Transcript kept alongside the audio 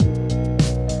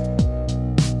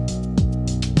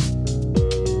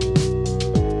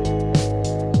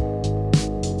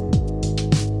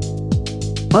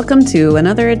Welcome to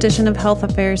another edition of Health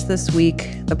Affairs This Week,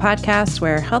 the podcast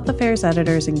where health affairs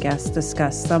editors and guests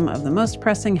discuss some of the most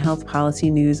pressing health policy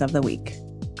news of the week.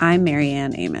 I'm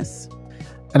Marianne Amos.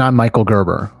 And I'm Michael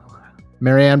Gerber.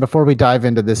 Marianne, before we dive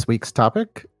into this week's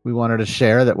topic, we wanted to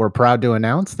share that we're proud to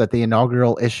announce that the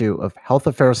inaugural issue of Health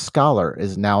Affairs Scholar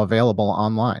is now available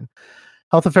online.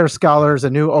 Health Affairs Scholar is a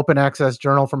new open access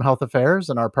journal from Health Affairs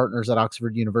and our partners at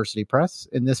Oxford University Press.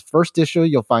 In this first issue,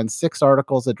 you'll find 6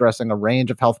 articles addressing a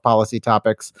range of health policy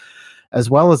topics, as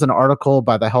well as an article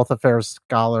by the Health Affairs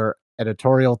Scholar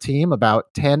editorial team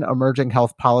about 10 emerging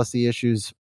health policy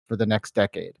issues for the next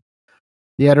decade.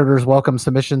 The editors welcome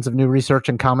submissions of new research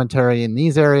and commentary in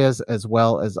these areas, as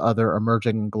well as other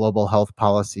emerging global health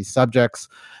policy subjects.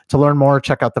 To learn more,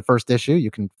 check out the first issue.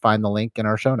 You can find the link in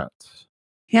our show notes.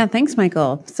 Yeah, thanks,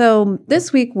 Michael. So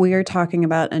this week we are talking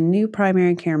about a new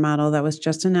primary care model that was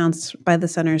just announced by the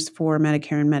Centers for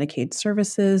Medicare and Medicaid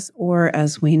Services, or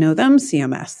as we know them,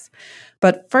 CMS.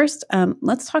 But first,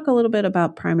 let's talk a little bit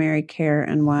about primary care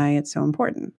and why it's so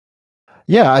important.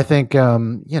 Yeah, I think,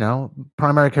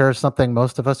 primary care is something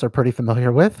most of us are pretty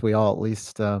familiar with. We all at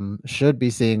least should be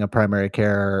seeing a primary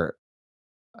care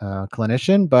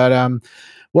clinician. But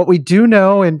what we do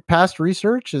know in past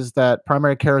research is that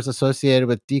primary care is associated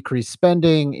with decreased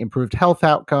spending, improved health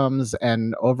outcomes,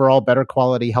 and overall better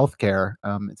quality healthcare.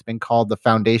 It's been called the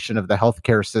foundation of the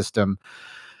healthcare system.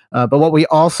 But what we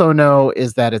also know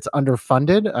is that it's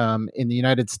underfunded. In the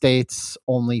United States,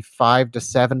 only 5 to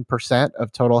 7%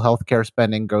 of total healthcare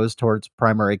spending goes towards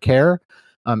primary care.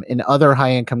 In other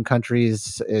high-income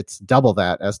countries, it's double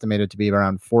that, estimated to be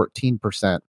around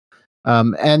 14%.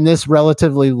 And this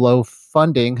relatively low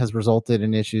funding has resulted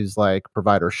in issues like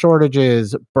provider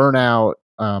shortages, burnout,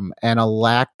 and a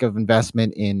lack of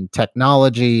investment in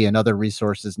technology and other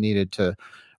resources needed to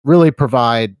really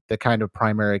provide the kind of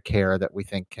primary care that we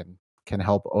think can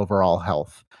help overall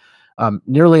health.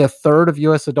 Nearly a third of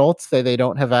U.S. adults say they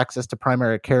don't have access to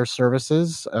primary care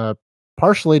services,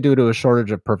 partially due to a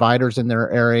shortage of providers in their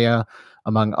area,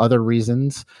 among other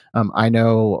reasons. I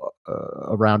know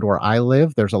around where I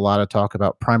live, there's a lot of talk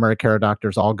about primary care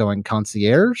doctors all going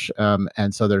concierge,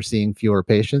 and so they're seeing fewer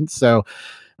patients. So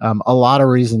a lot of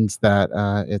reasons that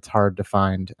it's hard to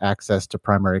find access to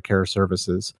primary care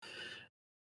services.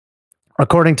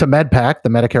 According to MedPAC, the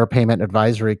Medicare Payment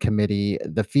Advisory Committee,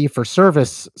 the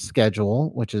fee-for-service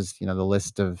schedule, which is the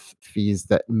list of fees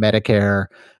that Medicare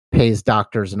pays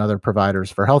doctors and other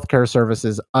providers for healthcare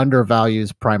services,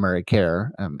 undervalues primary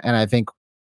care. And I think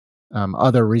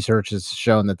other research has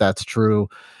shown that that's true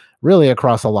really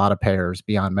across a lot of payers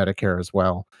beyond Medicare as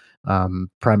well.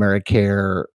 Primary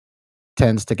care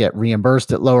tends to get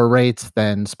reimbursed at lower rates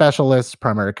than specialists.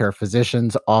 Primary care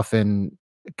physicians often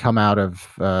come out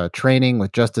of training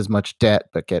with just as much debt,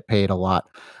 but get paid a lot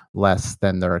less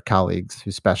than their colleagues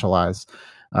who specialize.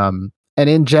 And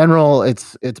in general,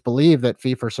 it's believed that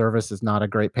fee-for-service is not a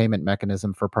great payment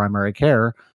mechanism for primary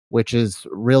care, which is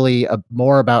really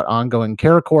more about ongoing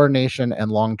care coordination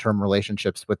and long-term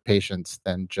relationships with patients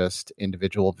than just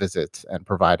individual visits and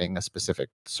providing a specific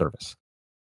service.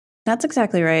 That's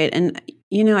exactly right. And,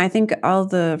 I think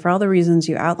for all the reasons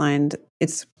you outlined,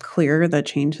 it's clear that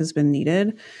change has been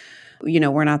needed.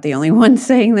 We're not the only ones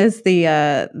saying this. The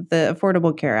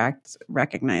Affordable Care Act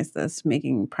recognized this,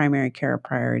 making primary care a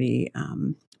priority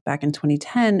back in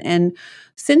 2010. And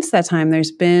since that time,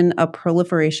 there's been a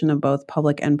proliferation of both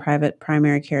public and private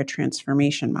primary care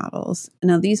transformation models.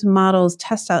 Now, these models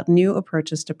test out new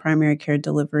approaches to primary care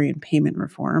delivery and payment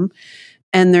reform.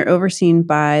 And they're overseen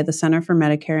by the Center for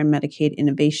Medicare and Medicaid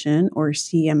Innovation, or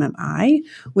CMMI,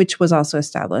 which was also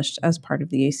established as part of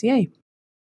the ACA.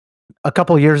 A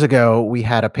couple years ago, we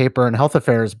had a paper in Health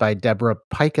Affairs by Deborah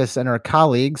Pikus and her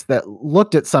colleagues that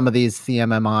looked at some of these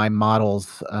CMMI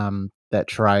models that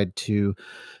tried to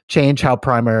change how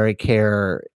primary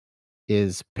care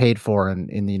is paid for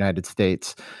in the United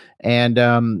States. And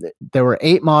there were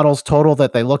 8 models total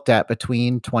that they looked at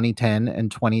between 2010 and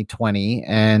 2020,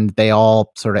 and they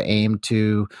all sort of aimed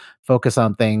to focus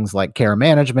on things like care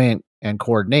management and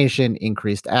coordination,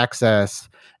 increased access,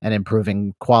 and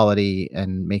improving quality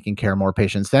and making care more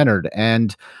patient-centered.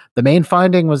 And the main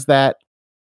finding was that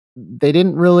they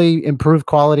didn't really improve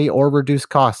quality or reduce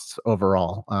costs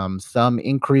overall. Some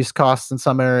increased costs in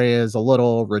some areas, a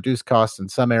little, reduced costs in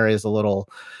some areas, a little.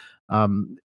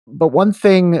 But one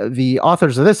thing the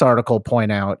authors of this article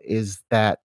point out is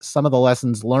that some of the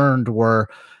lessons learned were,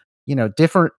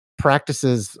 different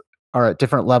practices are at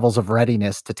different levels of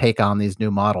readiness to take on these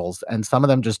new models. And some of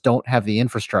them just don't have the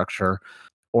infrastructure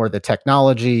or the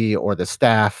technology or the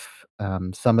staff.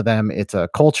 Some of them, it's a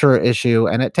culture issue,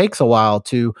 and it takes a while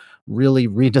to really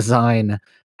redesign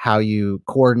how you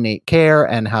coordinate care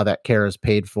and how that care is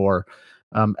paid for.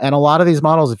 And a lot of these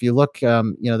models, if you look,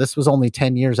 this was only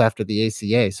 10 years after the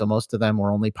ACA, so most of them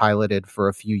were only piloted for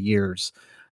a few years.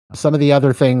 Some of the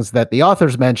other things that the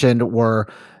authors mentioned were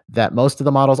that most of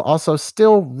the models also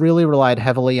still really relied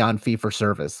heavily on fee for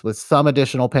service, with some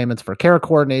additional payments for care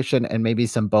coordination and maybe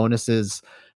some bonuses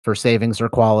for savings or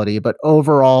quality. But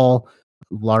overall,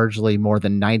 largely more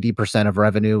than 90% of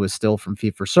revenue was still from fee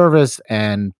for service,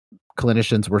 and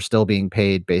clinicians were still being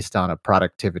paid based on a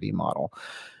productivity model.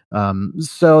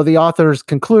 So the authors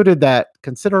concluded that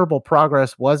considerable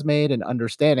progress was made in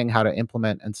understanding how to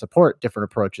implement and support different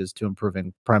approaches to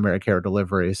improving primary care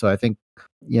delivery. So I think,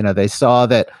 they saw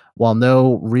that while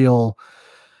no real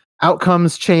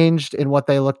outcomes changed in what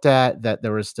they looked at, that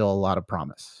there was still a lot of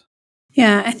promise.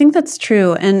 Yeah, I think that's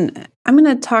true. And I'm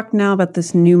going to talk now about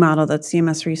this new model that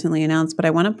CMS recently announced. But I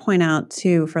want to point out,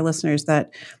 too, for listeners,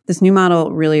 that this new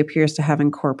model really appears to have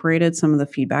incorporated some of the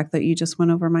feedback that you just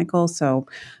went over, Michael. So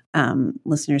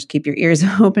listeners, keep your ears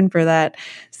open for that.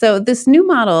 So this new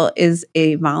model is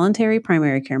a voluntary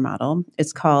primary care model.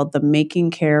 It's called the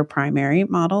Making Care Primary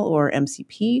Model, or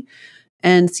MCP.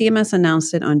 And CMS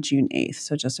announced it on June 8th,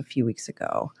 so just a few weeks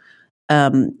ago.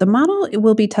 The model, it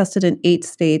will be tested in 8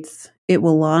 states. It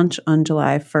will launch on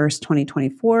July 1st,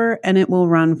 2024, and it will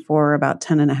run for about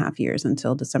 10 and a half years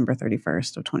until December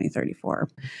 31st of 2034.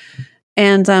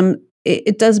 And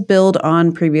it does build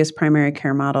on previous primary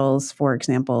care models, for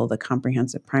example, the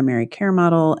Comprehensive Primary Care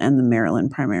Model and the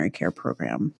Maryland Primary Care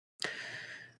Program.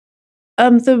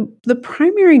 The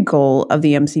primary goal of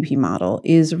the MCP model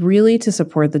is really to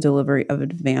support the delivery of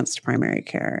advanced primary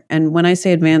care. And when I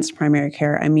say advanced primary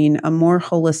care, I mean a more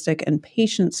holistic and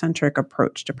patient-centric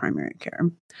approach to primary care.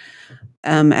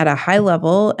 At a high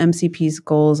level, MCP's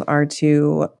goals are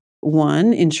to,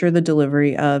 1, ensure the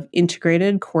delivery of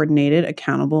integrated, coordinated,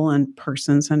 accountable, and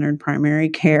person-centered primary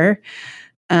care.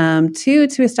 2,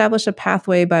 to establish a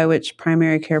pathway by which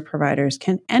primary care providers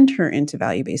can enter into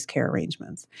value-based care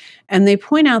arrangements. And they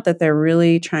point out that they're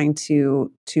really trying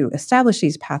to establish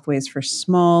these pathways for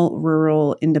small,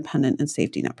 rural, independent, and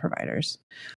safety net providers.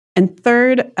 And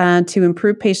 3rd, to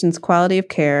improve patients' quality of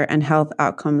care and health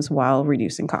outcomes while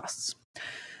reducing costs.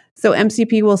 So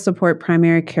MCP will support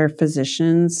primary care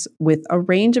physicians with a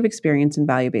range of experience in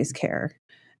value-based care.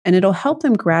 And it'll help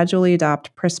them gradually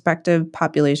adopt prospective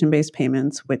population-based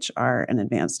payments, which are an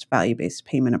advanced value-based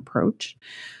payment approach.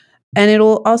 And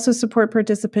it'll also support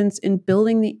participants in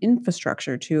building the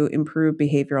infrastructure to improve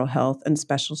behavioral health and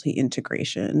specialty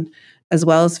integration, as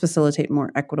well as facilitate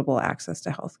more equitable access to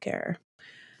healthcare.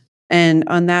 And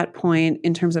on that point,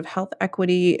 in terms of health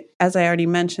equity, as I already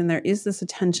mentioned, there is this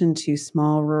attention to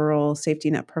small rural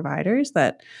safety net providers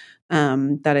that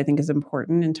I think is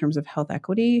important in terms of health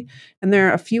equity. And there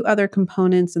are a few other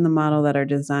components in the model that are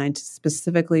designed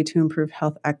specifically to improve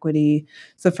health equity.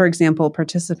 So, for example,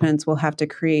 participants will have to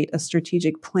create a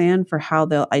strategic plan for how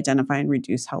they'll identify and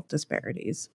reduce health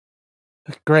disparities.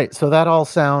 Great. So that all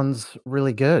sounds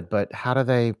really good, but how do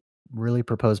they really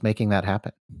propose making that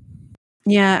happen?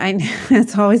 Yeah,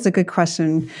 it's always a good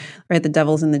question, right? The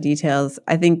devil's in the details.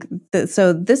 I think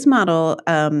so. This model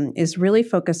is really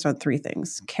focused on 3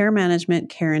 things: care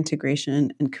management, care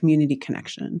integration, and community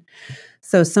connection.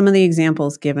 So some of the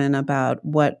examples given about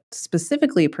what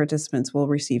specifically participants will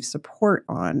receive support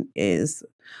on is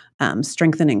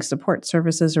strengthening support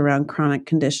services around chronic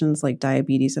conditions like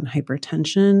diabetes and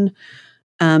hypertension,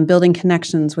 building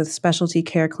connections with specialty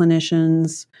care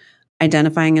clinicians,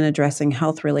 identifying and addressing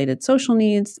health-related social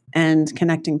needs, and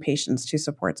connecting patients to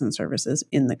supports and services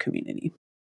in the community.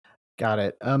 Got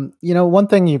it. One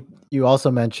thing you also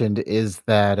mentioned is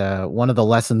that one of the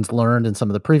lessons learned in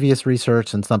some of the previous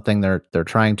research, and something they're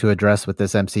trying to address with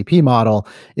this MCP model,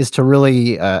 is to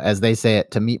really, as they say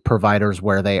it, to meet providers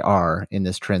where they are in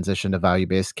this transition to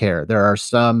value-based care. There are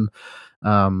some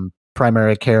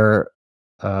primary care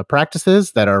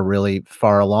practices that are really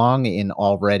far along in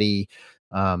already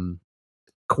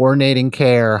coordinating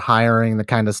care, hiring the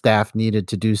kind of staff needed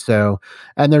to do so.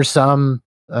 And there's some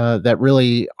that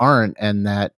really aren't, and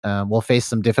that will face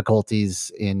some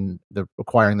difficulties in the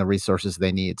acquiring the resources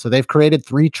they need. So they've created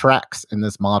 3 tracks in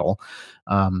this model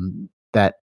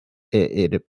that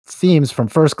it seems from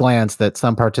first glance that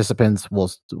some participants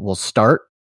will start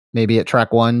maybe at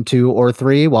track 1, 2, or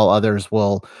 3, while others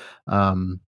will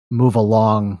move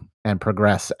along and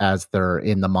progress as they're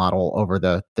in the model over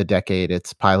the decade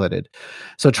it's piloted.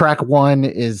 So track 1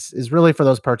 is really for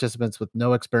those participants with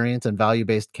no experience in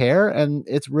value-based care, and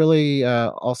it's really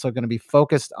also going to be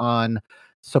focused on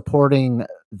supporting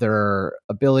their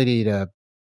ability to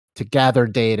gather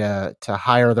data, to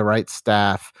hire the right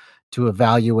staff, to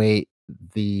evaluate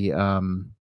the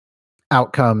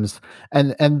outcomes,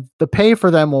 and the pay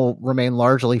for them will remain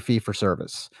largely fee for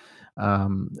service.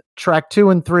 Track 2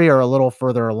 and 3 are a little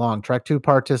further along. Track 2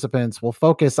 participants will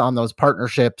focus on those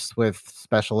partnerships with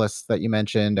specialists that you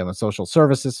mentioned and with social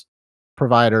services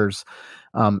providers,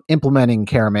 implementing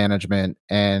care management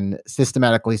and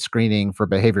systematically screening for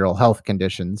behavioral health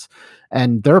conditions.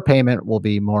 And their payment will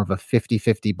be more of a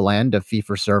 50-50 blend of fee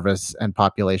for service and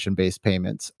population based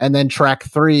payments. And then track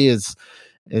 3 is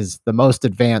the most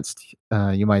advanced,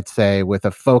 you might say, with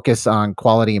a focus on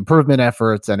quality improvement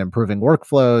efforts and improving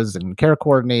workflows and care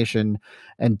coordination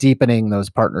and deepening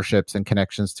those partnerships and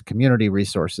connections to community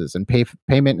resources. And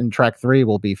payment in track 3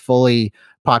 will be fully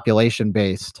population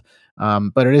based.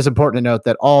 But it is important to note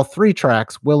that all 3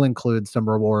 tracks will include some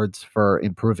rewards for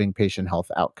improving patient health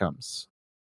outcomes.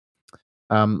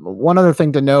 One other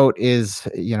thing to note is,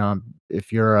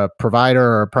 if you're a provider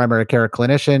or a primary care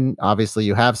clinician, obviously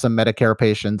you have some Medicare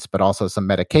patients, but also some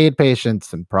Medicaid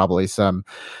patients and probably some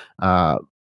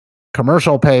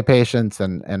commercial pay patients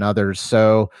and others.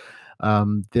 So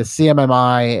the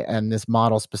CMMI and this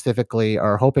model specifically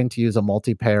are hoping to use a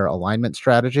multi-payer alignment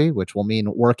strategy, which will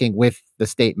mean working with the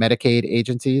state Medicaid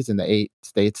agencies in the 8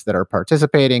 states that are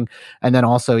participating, and then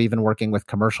also even working with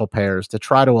commercial payers to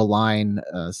try to align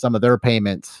some of their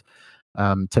payments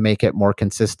to make it more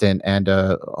consistent and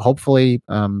hopefully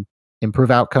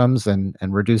improve outcomes and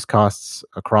reduce costs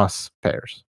across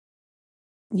payers.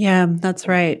 Yeah, that's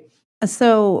right.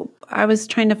 So I was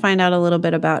trying to find out a little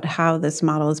bit about how this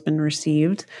model has been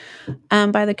received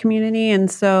by the community. And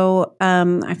so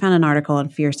I found an article on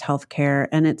Fierce Healthcare,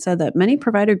 and it said that many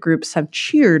provider groups have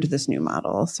cheered this new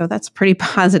model. So that's pretty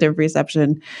positive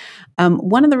reception.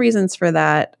 One of the reasons for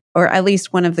that, or at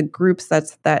least one of the groups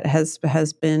that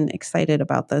has been excited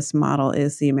about this model,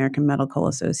 is the American Medical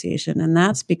Association. And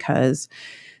that's because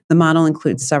the model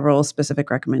includes several specific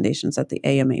recommendations that the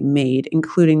AMA made,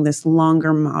 including this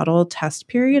longer model test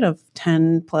period of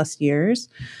 10 plus years.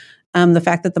 The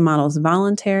fact that the model is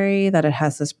voluntary, that it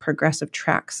has this progressive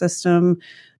track system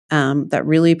that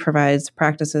really provides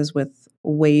practices with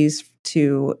ways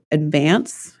to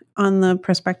advance on the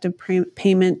prospective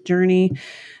payment journey,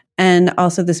 and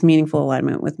also this meaningful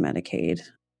alignment with Medicaid.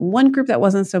 One group that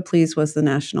wasn't so pleased was the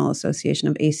National Association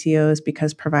of ACOs,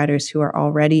 because providers who are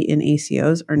already in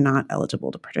ACOs are not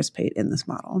eligible to participate in this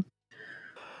model.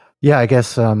 Yeah, I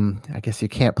guess you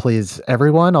can't please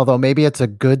everyone, although maybe it's a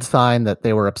good sign that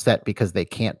they were upset because they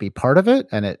can't be part of it,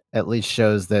 and it at least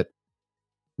shows that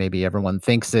maybe everyone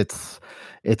thinks it's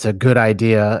a good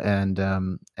idea,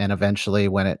 and eventually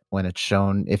when it's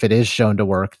shown, if it is shown to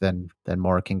work, then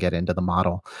more can get into the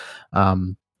model.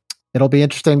 It'll be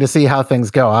interesting to see how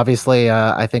things go. Obviously,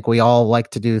 I think we all like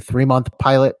to do 3-month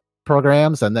pilot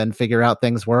programs and then figure out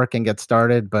things work and get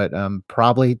started. But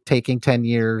probably taking 10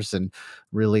 years and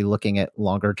really looking at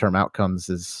longer term outcomes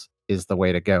is the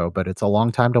way to go. But it's a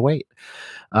long time to wait.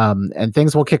 And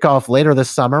things will kick off later this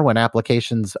summer when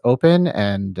applications open,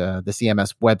 and the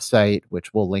CMS website,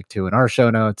 which we'll link to in our show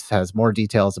notes, has more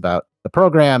details about the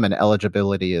program and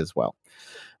eligibility as well.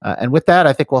 And with that,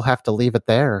 I think we'll have to leave it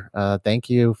there.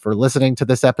 Thank you for listening to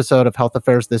this episode of Health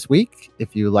Affairs This Week.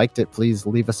 If you liked it, please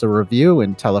leave us a review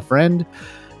and tell a friend.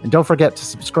 And don't forget to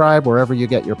subscribe wherever you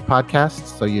get your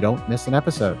podcasts so you don't miss an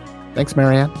episode. Thanks,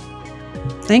 Marianne.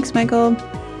 Thanks, Michael.